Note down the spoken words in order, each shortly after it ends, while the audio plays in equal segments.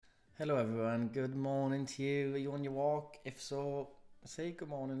Hello everyone, good morning to you. Are you on your walk? If so, say good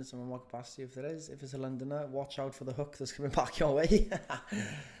morning to someone walking past you if there is. If it's a Londoner, watch out for the hook that's coming back your way.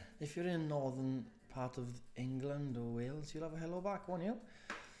 If you're in northern part of England or Wales, you'll have a hello back, won't you?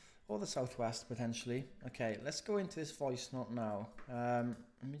 Or the southwest potentially. Okay, let's go into this voice note now.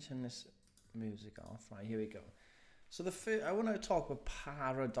 Let me turn this music off. Right, here we go. So I want to talk about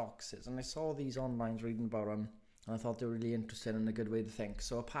paradoxes, and I saw these online reading about them. And I thought they were really interesting and a good way to think.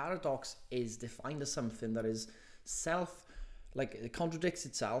 So a paradox is defined as something that is it contradicts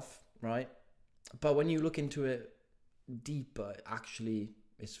itself, right? But when you look into it deeper, actually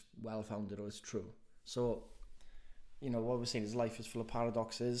it's well-founded or it's true. So, what we're saying is life is full of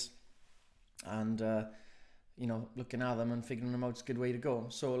paradoxes and, looking at them and figuring them out is a good way to go.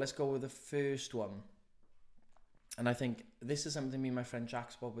 So let's go with the first one. And I think this is something me and my friend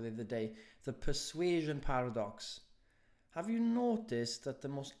Jack spoke with the other day. The persuasion paradox. Have you noticed that the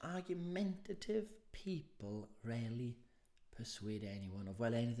most argumentative people rarely persuade anyone of,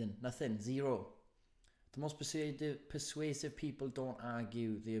 anything? Nothing. Zero. The most persuasive people don't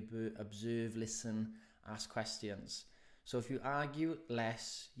argue. They observe, listen, ask questions. So if you argue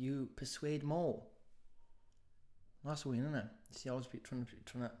less, you persuade more. That's a win, isn't it? See, always be trying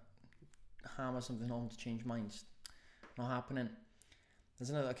to hammer something home to change minds. Not happening. There's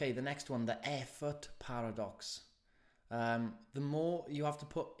another. Okay, the next one, the effort paradox. The more you have to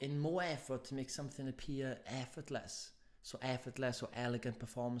put in more effort to make something appear effortless. So effortless or elegant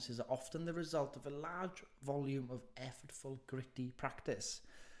performances are often the result of a large volume of effortful, gritty practice.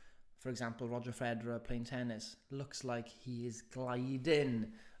 For example, Roger Federer playing tennis looks like he is gliding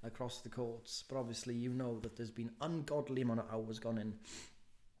across the courts, but obviously you know that there's been ungodly amount of hours gone in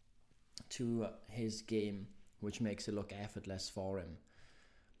to his game, which makes it look effortless for him.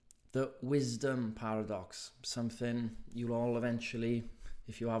 The wisdom paradox, something you'll all eventually,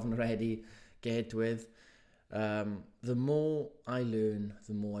 if you haven't already, get with. The more I learn,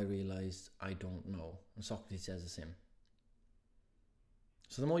 the more I realise I don't know. And Socrates says the same.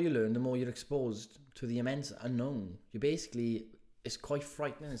 So the more you learn, the more you're exposed to the immense unknown. It's quite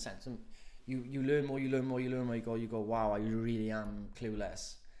frightening in a sense. And you learn more, you go, wow, I really am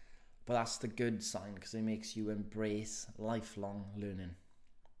clueless. But that's the good sign because it makes you embrace lifelong learning,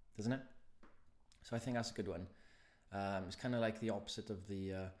 doesn't it? So I think that's a good one. It's kind of like the opposite of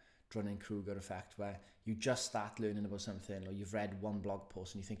the Dunning-Kruger effect, where you just start learning about something, or you've read one blog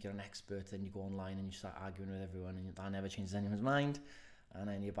post and you think you're an expert, then you go online and you start arguing with everyone, and that never changes anyone's mind, and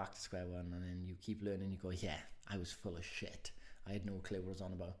then you're back to square one, and then you keep learning, you go, yeah, I was full of shit. I had no clue what I was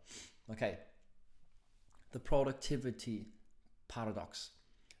on about. Okay. The productivity paradox.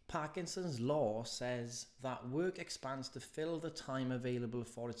 Parkinson's law says that work expands to fill the time available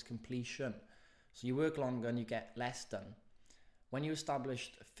for its completion. So you work longer and you get less done. When you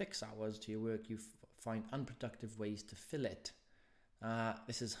establish fixed hours to your work, you find unproductive ways to fill it.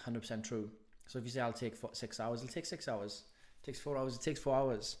 This is 100% true. So if you say, I'll take 6 hours, it'll take 6 hours. It takes 4 hours, it takes 4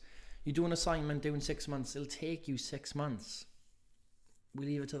 hours. You do an assignment doing 6 months, it'll take you 6 months. We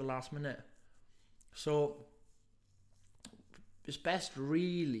leave it to the last minute. So it's best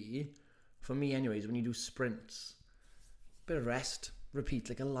really, for me anyways, when you do sprints, bit of rest, repeat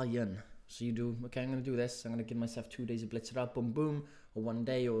like a lion. So you do, okay, I'm going to do this, I'm going to give myself 2 days to blitz it out, boom, boom, or 1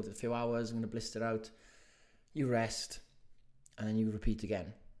 day or a few hours, I'm going to blitz it out. You rest, and then you repeat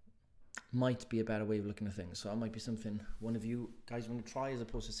again. Might be a better way of looking at things. So that might be something one of you guys want to try, as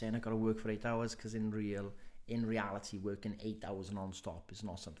opposed to saying, I've got to work for 8 hours, because in reality, working 8 hours non-stop is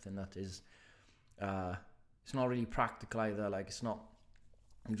not something that is, it's not really practical either. Like, it's not,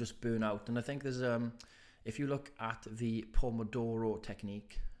 you just burn out. And I think there's, if you look at the Pomodoro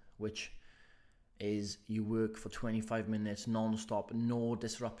technique, which is you work for 25 minutes non-stop, no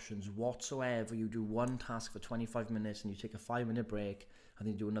disruptions whatsoever. You do one task for 25 minutes and you take a 5-minute break, and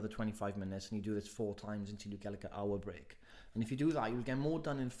then you do another 25 minutes, and you do this 4 times until you get like an hour break. And if you do that, you'll get more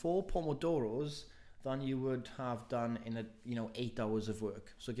done in 4 Pomodoros than you would have done in 8 hours of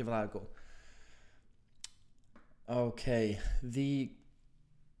work. So give that a go. Okay, the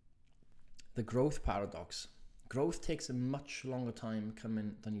growth paradox. Growth takes a much longer time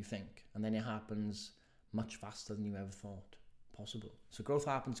coming than you think, and then it happens much faster than you ever thought possible. So growth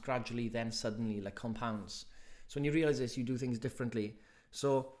happens gradually, then suddenly, like compounds. So when you realize this, you do things differently.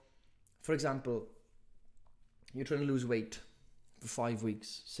 So, for example, you're trying to lose weight for 5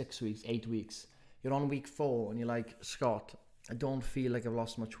 weeks, 6 weeks, 8 weeks. You're on week 4 and you're like, Scott, I don't feel like I've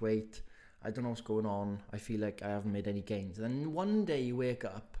lost much weight. I don't know what's going on. I feel like I haven't made any gains. And then one day you wake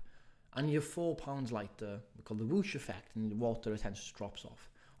up and you're 4 pounds lighter, we call the whoosh effect, and the water retention drops off.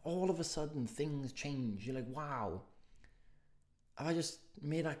 All of a sudden, things change. You're like, wow, have I just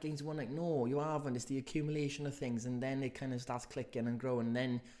made that gains one night? No, you haven't. It's the accumulation of things, and then it kind of starts clicking and growing, and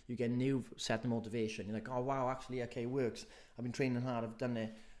then you get a new set of motivation. You're like, oh wow, actually, okay, it works. I've been training hard, I've done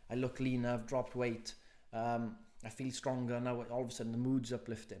it. I look leaner, I've dropped weight. I feel stronger now. All of a sudden, the mood's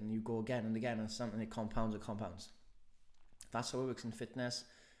uplifting, and you go again and again, and something that compounds and compounds. That's how it works in fitness.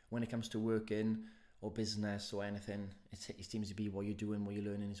 When it comes to working or business or anything, it seems to be what you're doing, what you're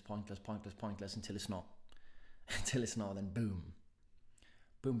learning is pointless until it's not. Until it's not, then boom.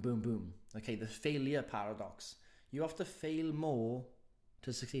 Boom, boom, boom. Okay, the failure paradox. You have to fail more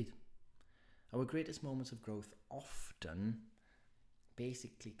to succeed. Our greatest moments of growth often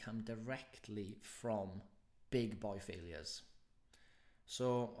basically come directly from big boy failures.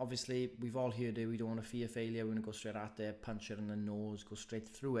 So obviously we've all heard it, we don't want to fear failure, we're going to go straight at it, punch it in the nose, go straight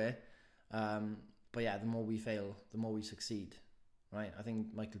through it. But yeah, the more we fail, the more we succeed, right? I think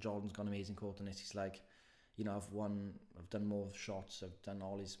Michael Jordan's got an amazing quote on this. He's like, you know, I've done more shots, I've done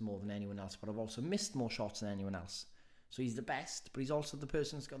all this more than anyone else, but I've also missed more shots than anyone else. So he's the best, but he's also the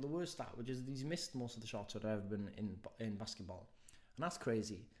person that's got the worst stat, which is he's missed most of the shots that have ever been in basketball. And that's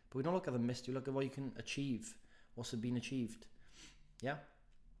crazy. But we don't look at the missed, you look at what you can achieve, what's been achieved. Yeah?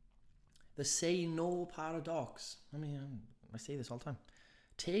 The say no paradox. I say this all the time.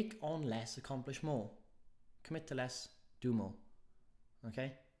 Take on less, accomplish more. Commit to less, do more.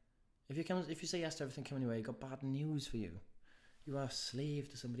 Okay? If you say yes to everything coming your way, I've got bad news for you. You are a slave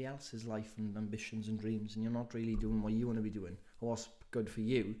to somebody else's life and ambitions and dreams, and you're not really doing what you want to be doing or what's good for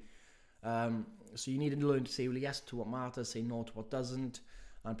you. So you need to learn to say yes to what matters, say no to what doesn't,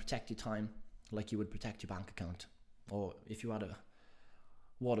 and protect your time like you would protect your bank account. Or if you had a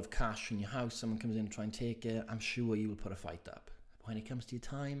wad of cash in your house, someone comes in to try and take it, I'm sure you will put a fight up. But when it comes to your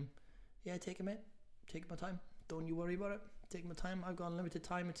time, yeah, take a minute. Take my time. Don't you worry about it. Take my time. I've got unlimited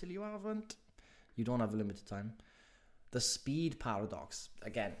time until you haven't. You don't have a limited time. The speed paradox.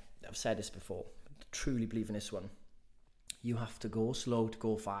 Again, I've said this before. I truly believe in this one. You have to go slow to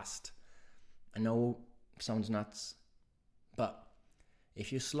go fast. I know it sounds nuts, but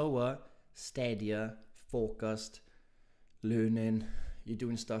if you're slower, steadier, focused, learning, you're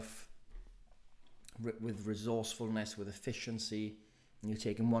doing stuff with resourcefulness, with efficiency, and you're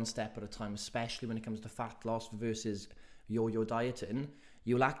taking one step at a time, especially when it comes to fat loss versus yo-yo dieting,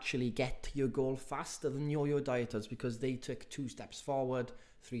 you'll actually get to your goal faster than yo-yo dieters because they took 2 steps forward,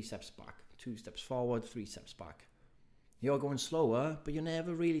 3 steps back, 2 steps forward, 3 steps back. You're going slower, but you're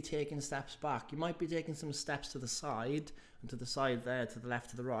never really taking steps back. You might be taking some steps to the side, and to the side there, to the left,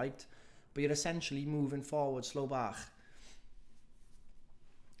 to the right, but you're essentially moving forward, slow back.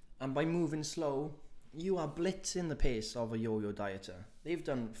 And by moving slow, you are blitzing the pace of a yo-yo dieter. They've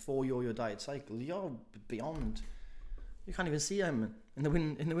done 4 yo-yo diet cycles. You're beyond. You can't even see them in the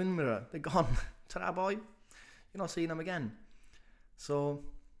wind mirror. They're gone. Ta-da, boy. You're not seeing them again. So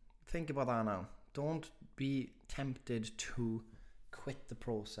think about that now. Don't be tempted to quit the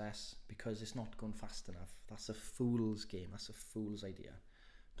process because it's not going fast enough. That's a fool's game. That's a fool's idea.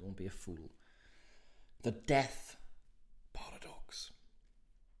 Don't be a fool. The death paradox.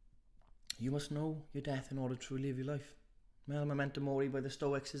 You must know your death in order to live your life. Well, Memento Mori by the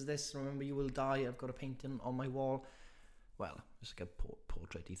Stoics is this. Remember, you will die. I've got a painting on my wall. Well, it's like a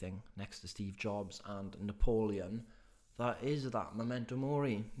portrait-y thing next to Steve Jobs and Napoleon. That is that Memento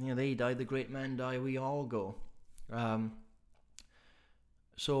Mori. You know, they die, the great men die, we all go.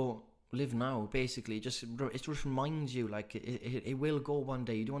 So live now, basically. It just reminds you, like, it will go one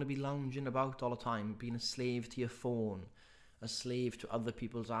day. You don't want to be lounging about all the time, being a slave to your phone, a slave to other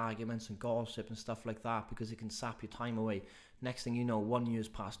people's arguments and gossip and stuff like that, because it can sap your time away. Next thing you know, 1 year's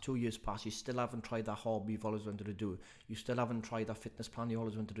passed, 2 years passed, you still haven't tried that hobby you've always wanted to do. You still haven't tried that fitness plan you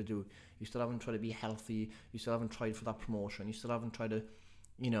always wanted to do. You still haven't tried to be healthy. You still haven't tried for that promotion. You still haven't tried to,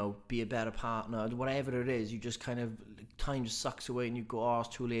 you know, be a better partner. Whatever it is, you just kind of, time just sucks away and you go, oh, it's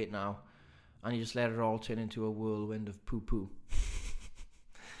too late now. And you just let it all turn into a whirlwind of poo-poo.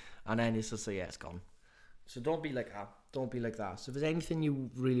 And then it's just like, yeah, it's gone. So don't be like that. Don't be like that. So if there's anything you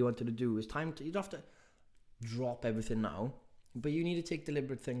really wanted to do, it's time to, you don't have to drop everything now, but you need to take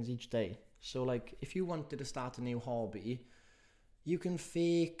deliberate things each day. So like, if you wanted to start a new hobby, you can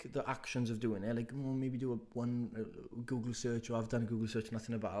fake the actions of doing it. Like, maybe do one Google search, or I've done a Google search,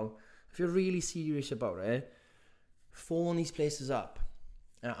 nothing about. If you're really serious about it, phone these places up.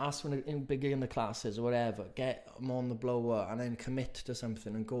 Ask when in begin the classes or whatever, get them on the blower and then commit to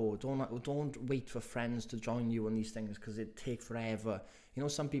something and go. Don't wait for friends to join you on these things because it take forever. You know,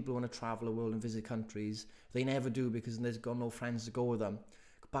 some people want to travel the world and visit countries. They never do because they've got no friends to go with them.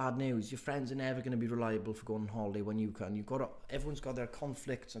 Bad news, your friends are never going to be reliable for going on holiday when you can. Everyone's got their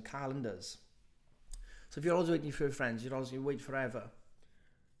conflicts and calendars. So if you're always waiting for your friends, you're always going to wait forever,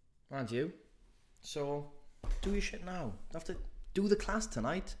 aren't you? So do your shit now. You have to do the class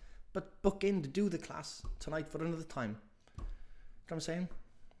tonight, but book in to do the class tonight for another time. You know what I'm saying?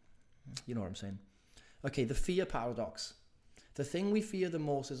 You know what I'm saying. Okay, the fear paradox. The thing we fear the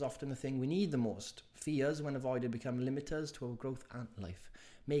most is often the thing we need the most. Fears, when avoided, become limiters to our growth and life.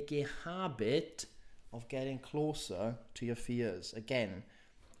 Make a habit of getting closer to your fears. Again,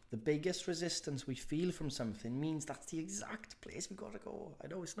 the biggest resistance we feel from something means that's the exact place we got to go. I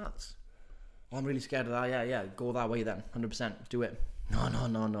know it's nuts. Oh, I'm really scared of that. Yeah, go that way then. 100%. Do it. No.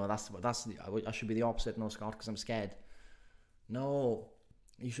 I should be the opposite, no, Scott, because I'm scared. No.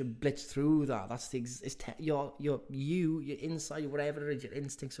 You should blitz through that. That's the your inside, whatever it is, your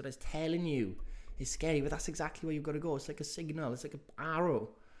instincts, what it's telling you is scary, but that's exactly where you've got to go. It's like a signal. It's like an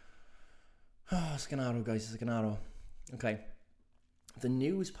arrow. Oh, it's like an arrow, guys. It's like an arrow. Okay. The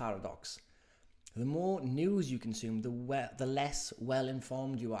news paradox. The more news you consume, the less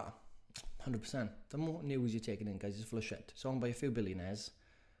well-informed you are. 100%. The more news you're taking in, guys, is full of shit. It's owned by a few billionaires.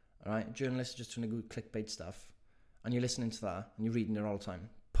 All right. Journalists are just trying to do clickbait stuff. And you're listening to that and you're reading it all the time.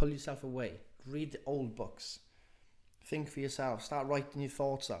 Pull yourself away. Read the old books. Think for yourself. Start writing your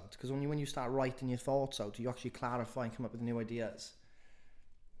thoughts out. Because only when you start writing your thoughts out, you actually clarify and come up with new ideas.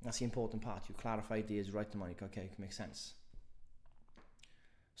 That's the important part. You clarify ideas, you write them on, you go, okay, it can make sense.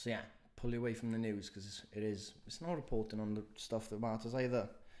 So yeah, pull away from the news because it's not reporting on the stuff that matters either.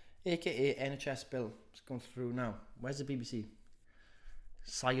 AKA NHS bill. It's going through now. Where's the BBC?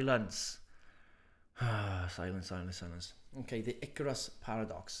 Silence. Silence. Okay, the Icarus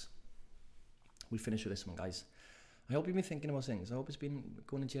paradox. We'll finish with this one, guys. I hope you've been thinking about things. I hope it's been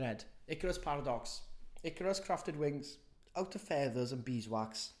going into your head. Icarus paradox. Icarus crafted wings out of feathers and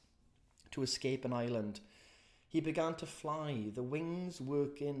beeswax to escape an island. He began to fly, the wings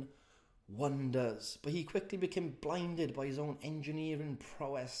working wonders, but he quickly became blinded by his own engineering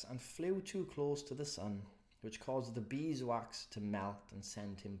prowess and flew too close to the sun, which caused the beeswax to melt and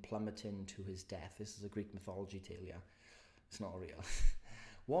send him plummeting to his death. This is a Greek mythology tale, yeah. It's not real.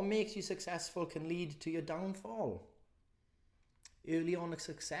 What makes you successful can lead to your downfall. Early on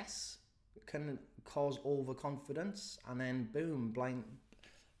success can cause overconfidence, and then boom, blind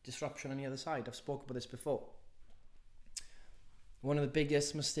disruption on the other side. I've spoken about this before. One of the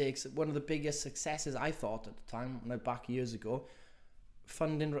biggest mistakes, one of the biggest successes I thought at the time, back years ago,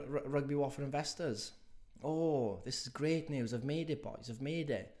 funding Rugby War for investors. Oh, this is great news. I've made it, boys. I've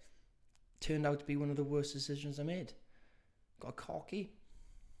made it. Turned out to be one of the worst decisions I made. Got cocky.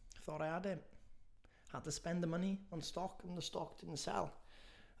 Thought I had it. Had to spend the money on stock, and the stock didn't sell.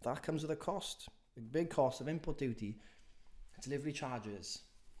 That comes with a cost. A big cost of input duty, delivery charges,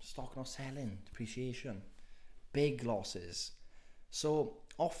 stock not selling, depreciation, big losses. So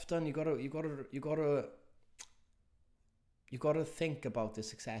often you gotta think about the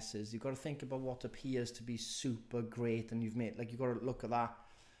successes. You gotta think about what appears to be super great, and you've made. Like, you gotta look at that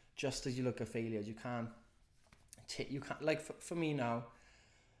just as you look at failures. You can't like for me now.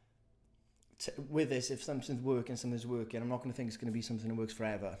 With this, if something's working, I'm not gonna think it's gonna be something that works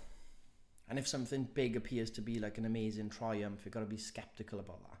forever. And if something big appears to be like an amazing triumph, you've got to be skeptical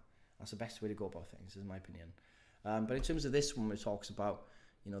about that. That's the best way to go about things, in my opinion. But in terms of this one, it talks about,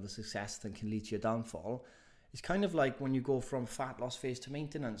 the success that can lead to your downfall. It's kind of like when you go from fat loss phase to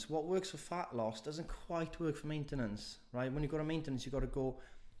maintenance. What works for fat loss doesn't quite work for maintenance, right? When you go to maintenance, you've got to go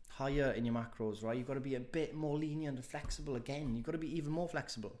higher in your macros, right? You've got to be a bit more lenient and flexible again. You've got to be even more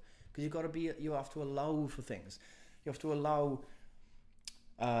flexible because you have to allow for things. You have to allow,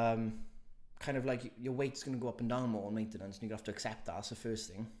 kind of like your weight's going to go up and down more on maintenance, and you have to accept that. That's the first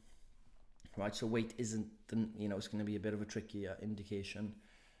thing, right? So weight isn't, it's going to be a bit of a trickier indication.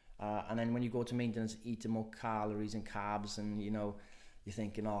 And then when you go to maintenance, eating more calories and carbs, and you're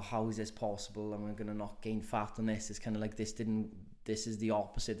thinking, oh, how is this possible? I'm going to not gain fat on this. It's kind of like this is the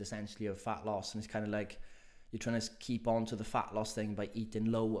opposite essentially of fat loss, and it's kind of like you're trying to keep on to the fat loss thing by eating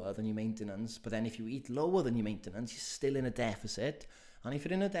lower than your maintenance. But then if you eat lower than your maintenance, you're still in a deficit. And if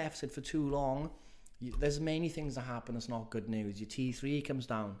you're in a deficit for too long, there's many things that happen that's not good news. Your T3 comes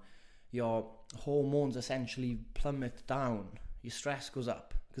down, your hormones essentially plummet down, your stress goes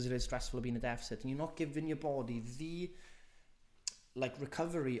up because it is stressful being in a deficit, and you're not giving your body the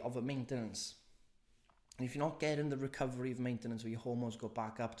recovery of a maintenance. And if you're not getting the recovery of maintenance where your hormones go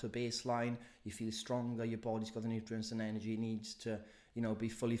back up to baseline, you feel stronger, your body's got the nutrients and energy it needs to, be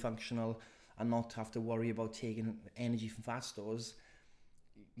fully functional and not have to worry about taking energy from fat stores,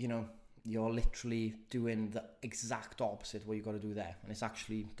 you're literally doing the exact opposite what you got to do there, and it's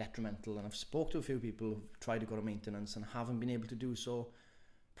actually detrimental. And I've spoke to a few people who've tried to go to maintenance and haven't been able to do so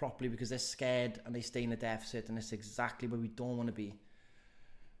properly because they're scared and they stay in a deficit, and it's exactly where we don't want to be.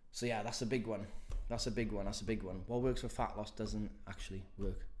 So yeah, that's a big one. That's a big one. What works for fat loss doesn't actually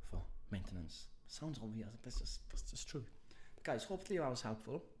work for maintenance. Sounds obvious, but that's just true. But guys, hopefully that was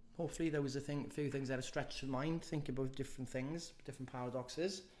helpful. Hopefully there was a few things that have stretched your mind, think about different things, different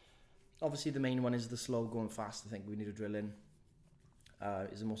paradoxes. Obviously the main one is the slow going fast. I think we need to drill in.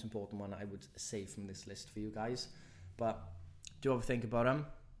 Is the most important one I would say from this list for you guys. But do have a think about them.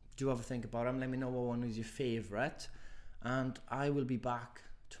 Let me know what one is your favourite. And I will be back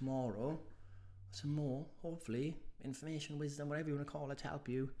tomorrow. Some more, hopefully, information, wisdom, whatever you want to call it, to help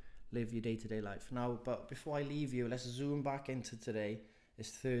you live your day-to-day life. Now, but before I leave you, let's zoom back into today. It's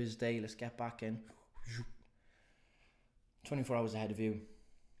Thursday. Let's get back in. 24 hours ahead of you.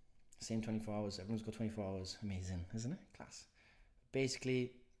 Same 24 hours. Everyone's got 24 hours. Amazing, isn't it? Class.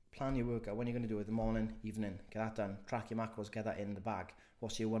 Basically, plan your workout. When you're going to do it, the morning, evening. Get that done. Track your macros. Get that in the bag.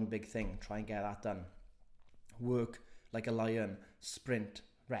 What's your one big thing? Try and get that done. Work like a lion. Sprint.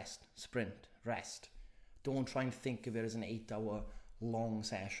 Rest. Sprint. Rest. Don't try and think of it as an 8-hour long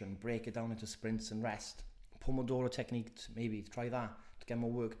session. Break it down into sprints and rest. Pomodoro technique, maybe. Try that to get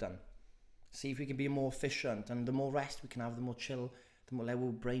more work done. See if we can be more efficient. And the more rest we can have, the more chill, the more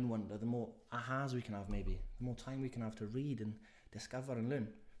level brain wonder, the more ahas we can have maybe. The more time we can have to read and discover and learn.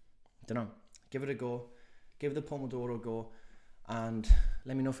 I don't know. Give it a go. Give the Pomodoro a go. And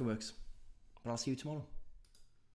let me know if it works. But I'll see you tomorrow.